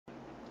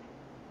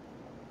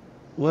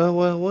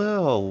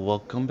Well,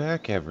 welcome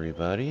back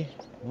everybody.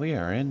 We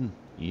are in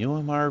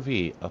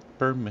UMRV,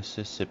 Upper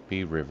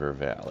Mississippi River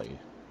Valley.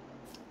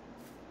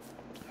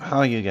 How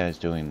are you guys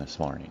doing this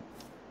morning?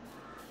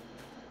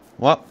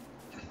 Well,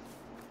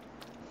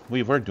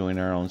 we were doing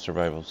our own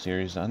survival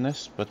series on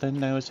this, but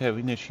then I was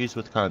having issues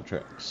with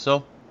contracts.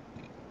 So,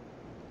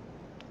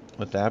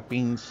 with that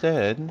being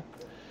said,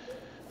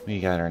 we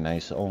got our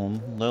nice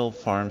own little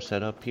farm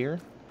set up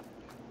here.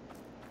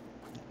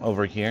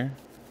 Over here,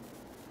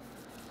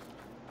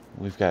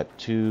 we've got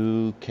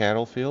 2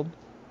 cattle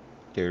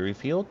dairy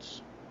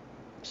fields.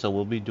 So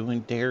we'll be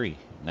doing dairy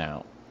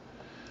now.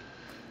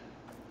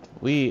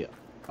 We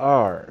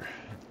are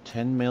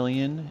 10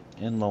 million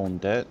in loan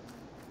debt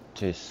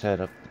to set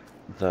up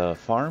the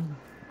farm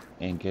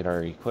and get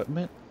our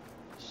equipment.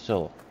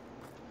 So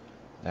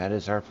that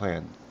is our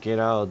plan. Get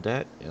out of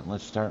debt and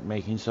let's start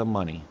making some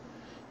money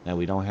that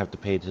we don't have to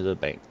pay to the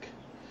bank.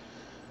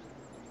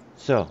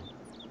 So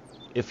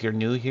if you're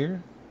new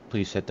here,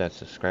 please hit that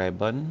subscribe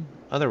button.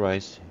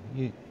 Otherwise,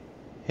 you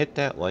hit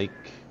that like,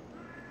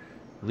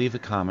 leave a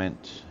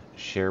comment,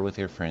 share with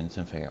your friends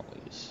and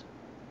families.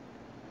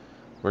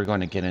 We're going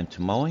to get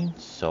into mowing,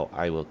 so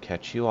I will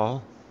catch you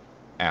all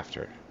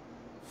after.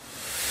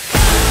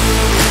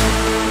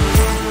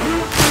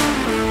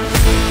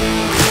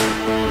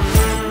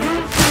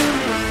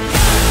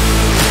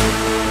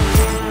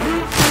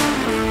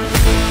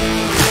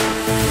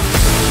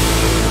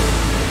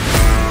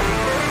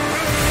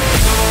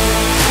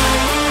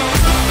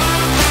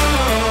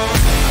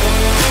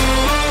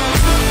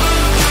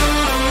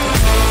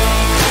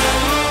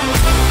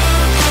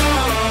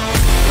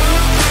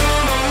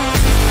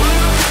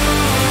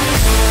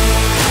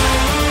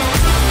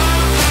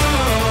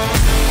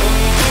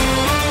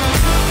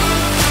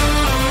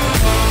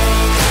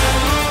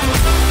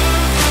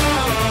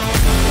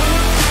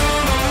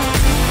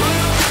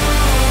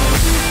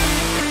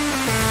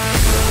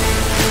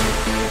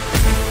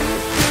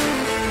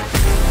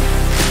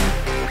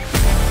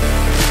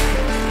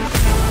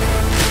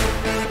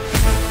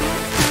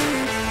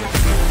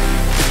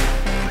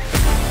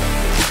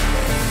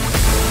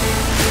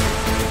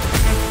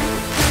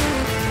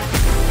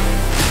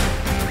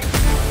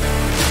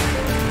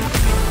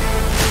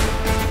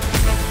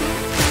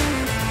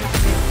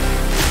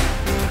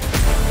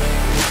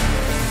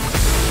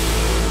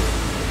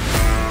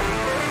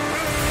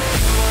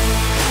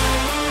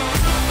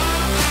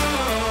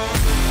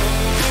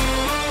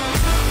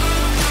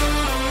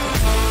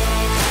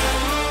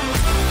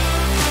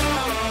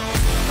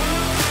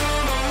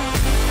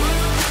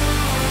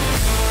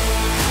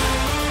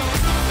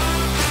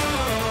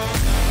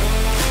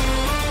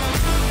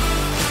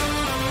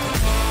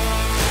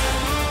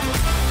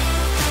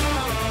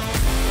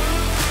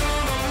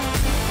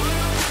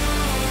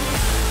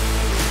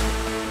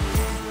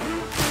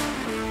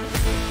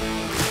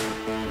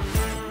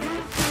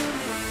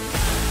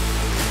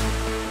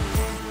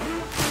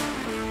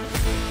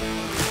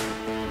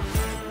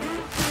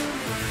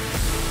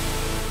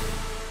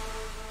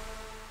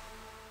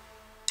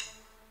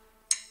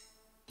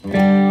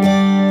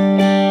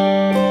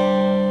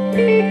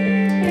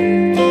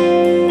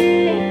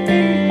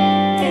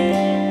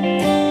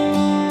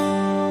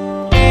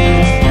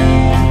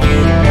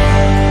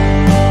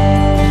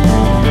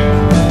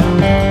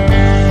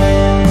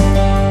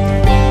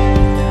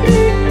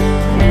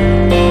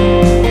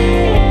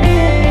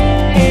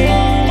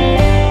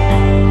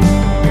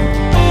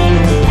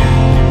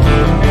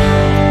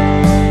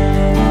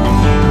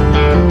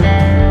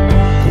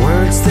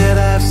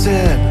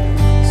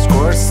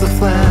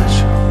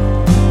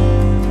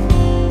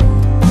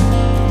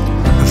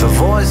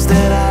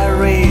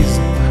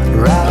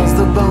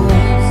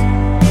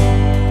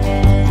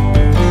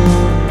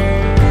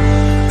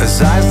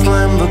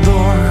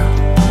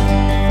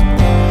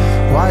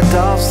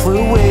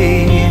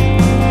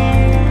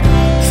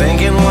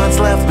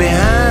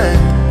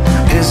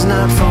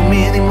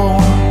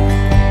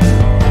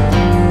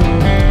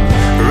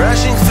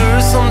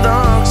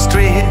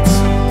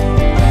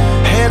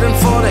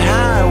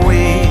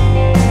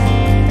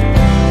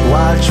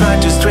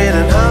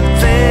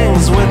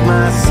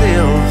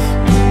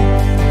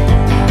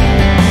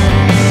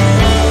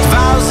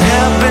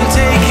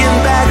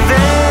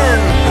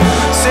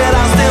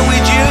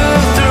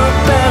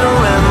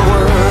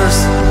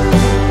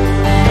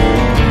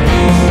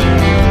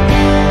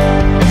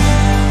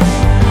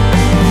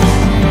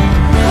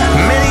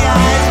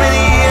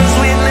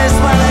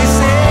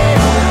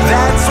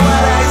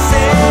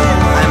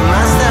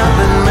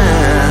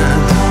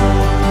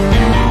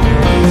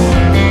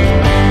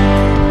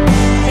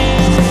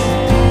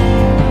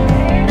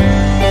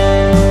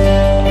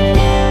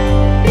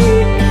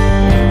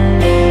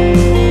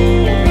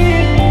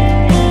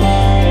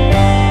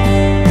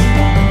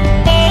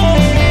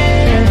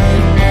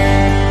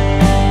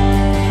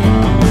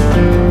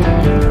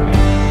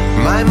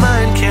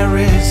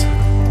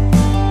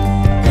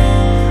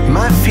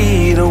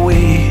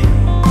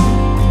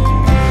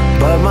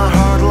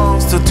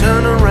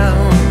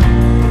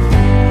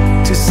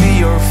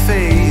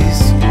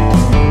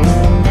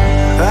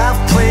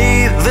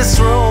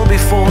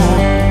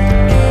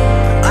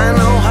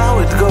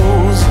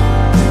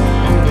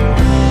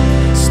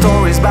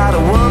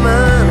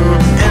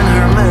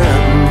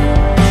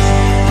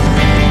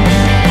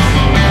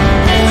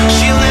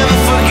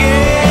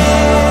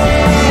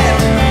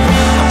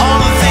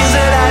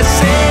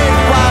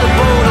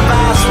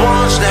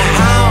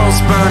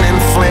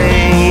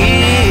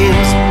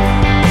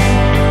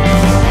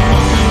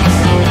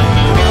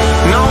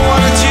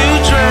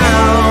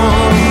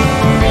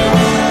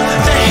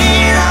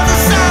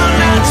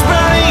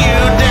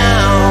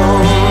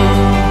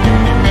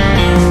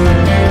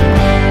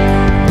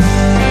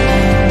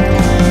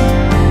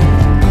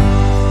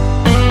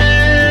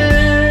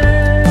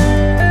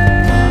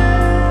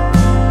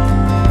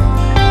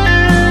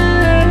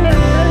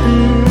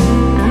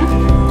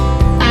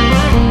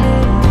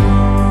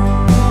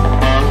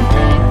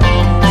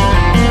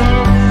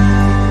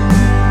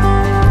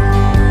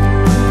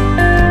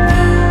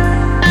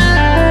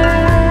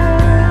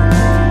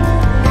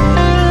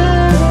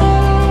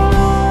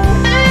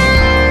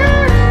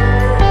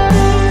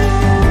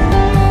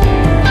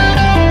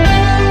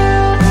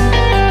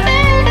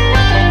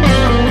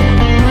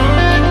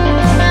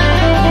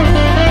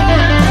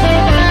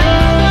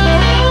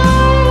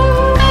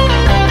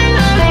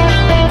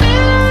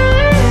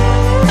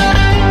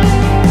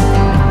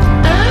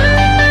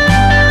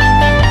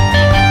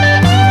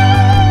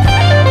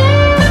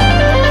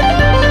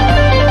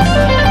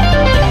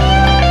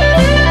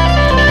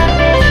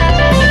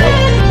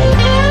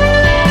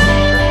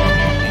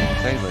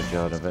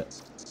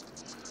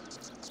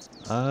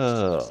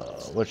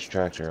 which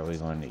tractor are we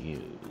going to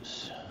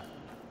use?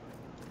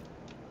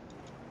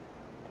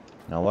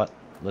 You know what?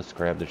 Let's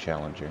grab the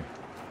Challenger.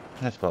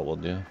 That's what we'll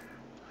do.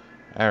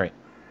 Alright.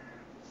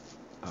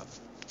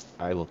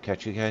 I will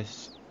catch you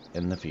guys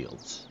in the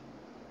fields.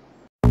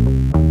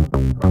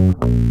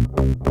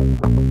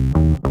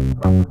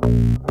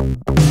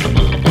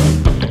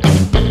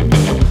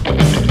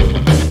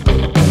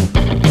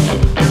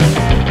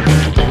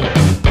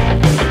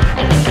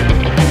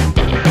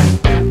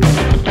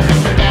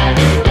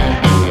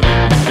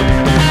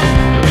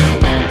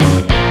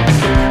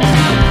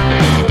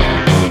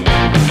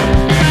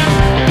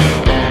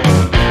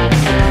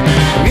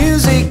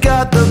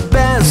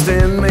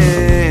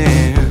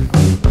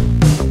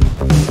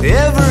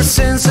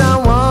 Since I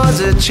was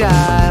a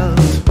child,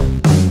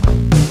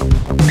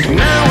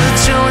 now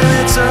it's showing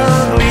its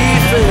ugly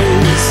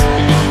face.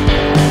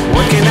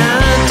 What can I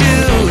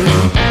do?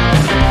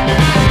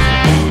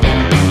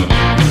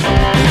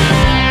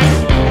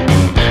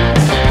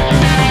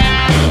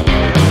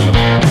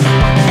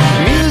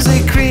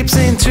 Music creeps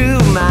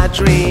into my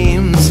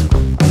dreams,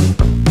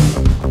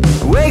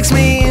 wakes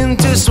me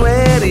into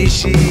sweaty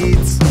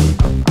sheets,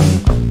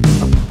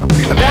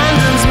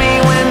 abandons me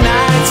when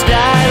nights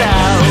died out.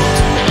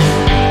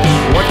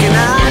 What can I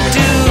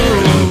do?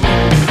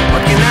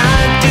 What can I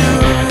do?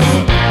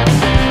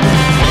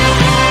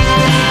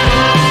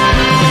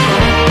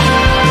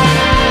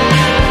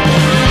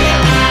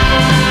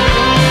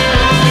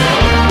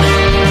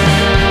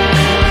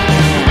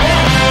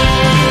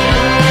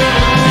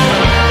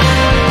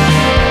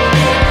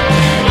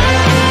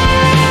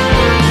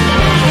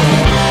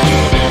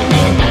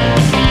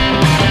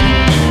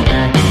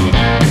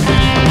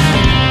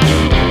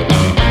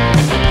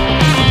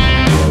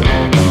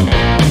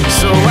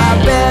 So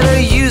I better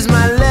use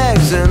my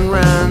legs and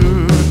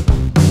run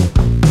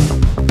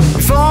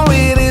before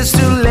it is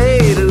too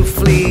late to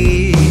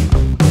flee.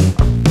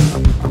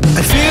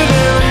 I feel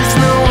there is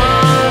no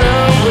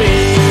other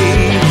way.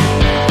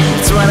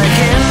 It's what I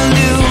can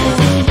do,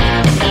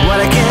 what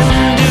I can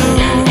do.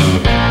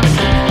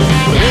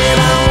 Then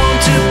I want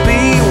to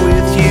be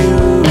with you,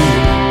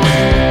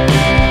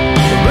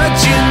 but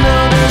you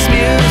know there's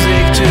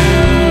music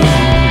too.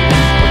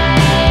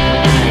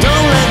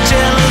 Don't let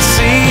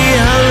jealousy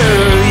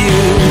alert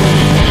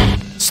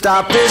you.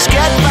 Stop this,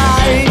 get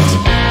right.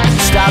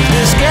 Stop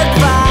this, get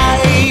right.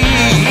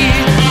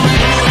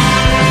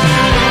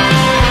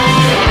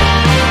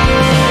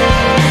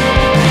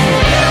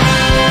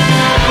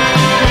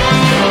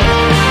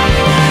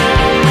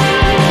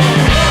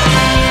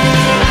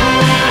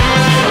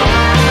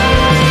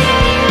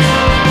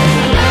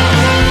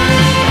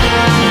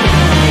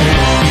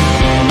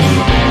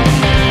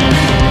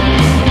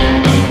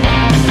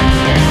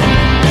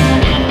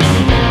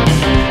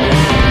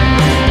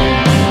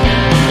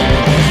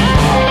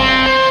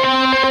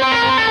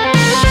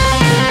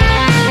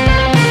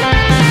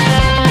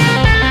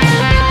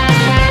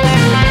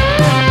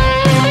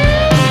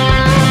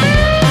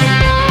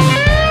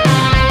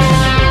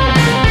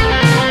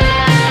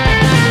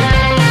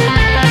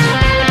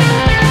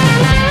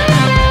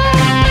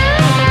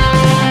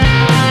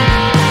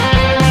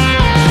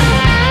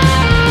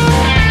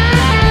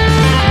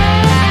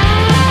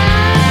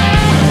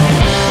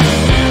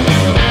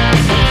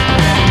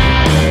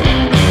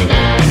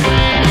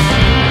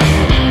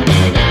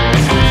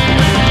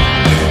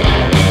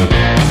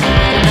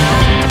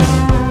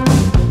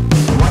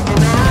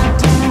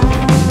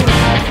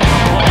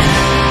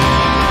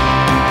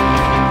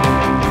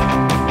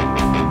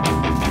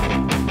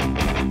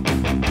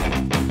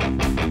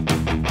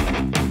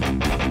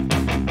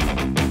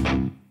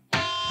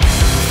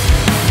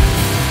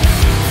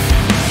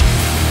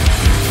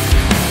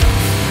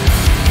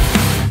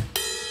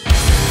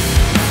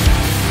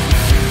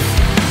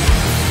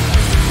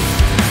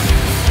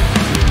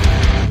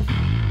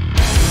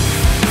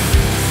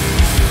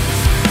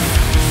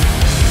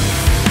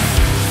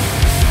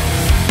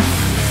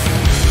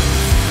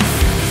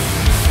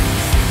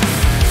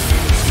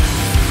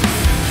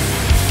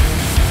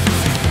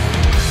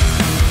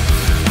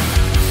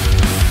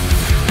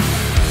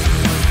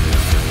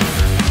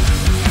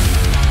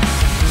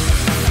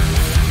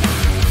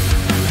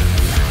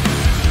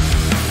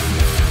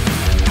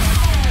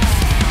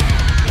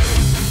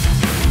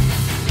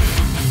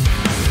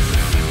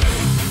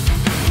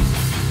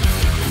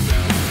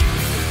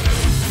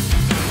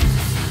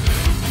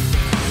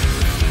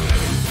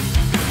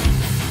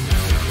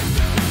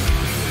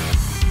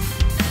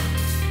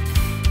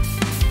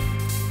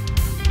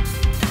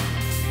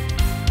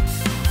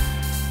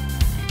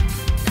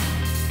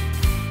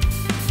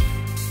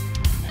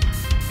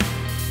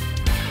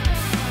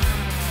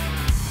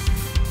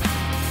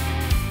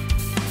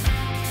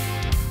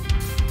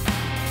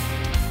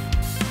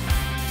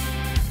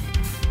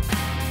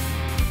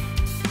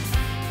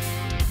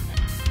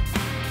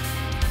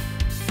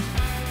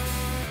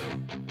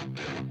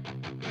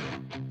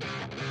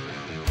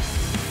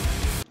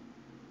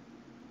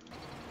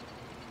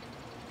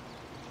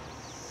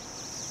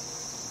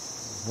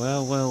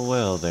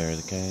 Well there,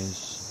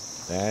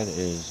 guys. That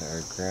is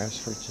our grass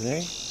for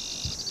today.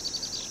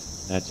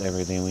 That's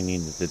everything we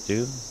needed to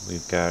do.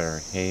 We've got our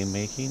hay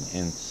making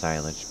and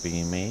silage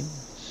being made,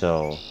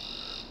 so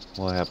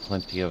we'll have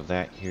plenty of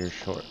that here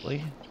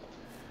shortly.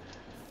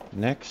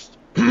 Next,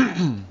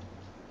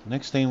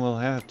 next thing we'll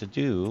have to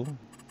do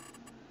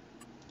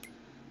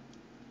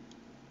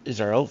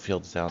is our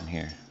outfields down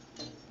here.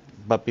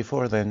 But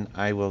before then,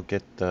 I will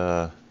get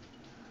the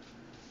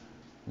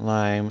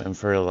lime and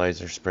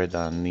fertilizer spread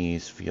on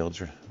these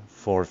fields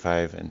 4,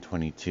 5, and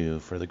 22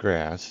 for the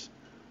grass.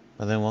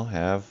 And then we'll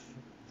have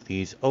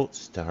these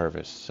oats to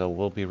harvest. So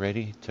we'll be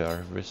ready to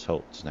harvest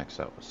oats next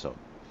episode.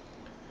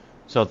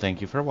 So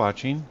thank you for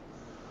watching.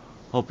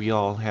 Hope you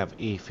all have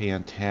a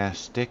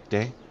fantastic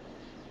day.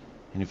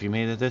 And if you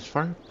made it this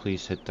far,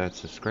 please hit that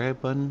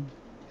subscribe button,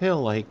 hit a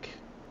like,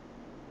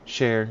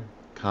 share,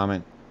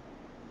 comment,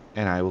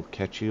 and I will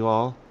catch you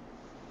all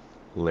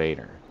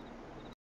later.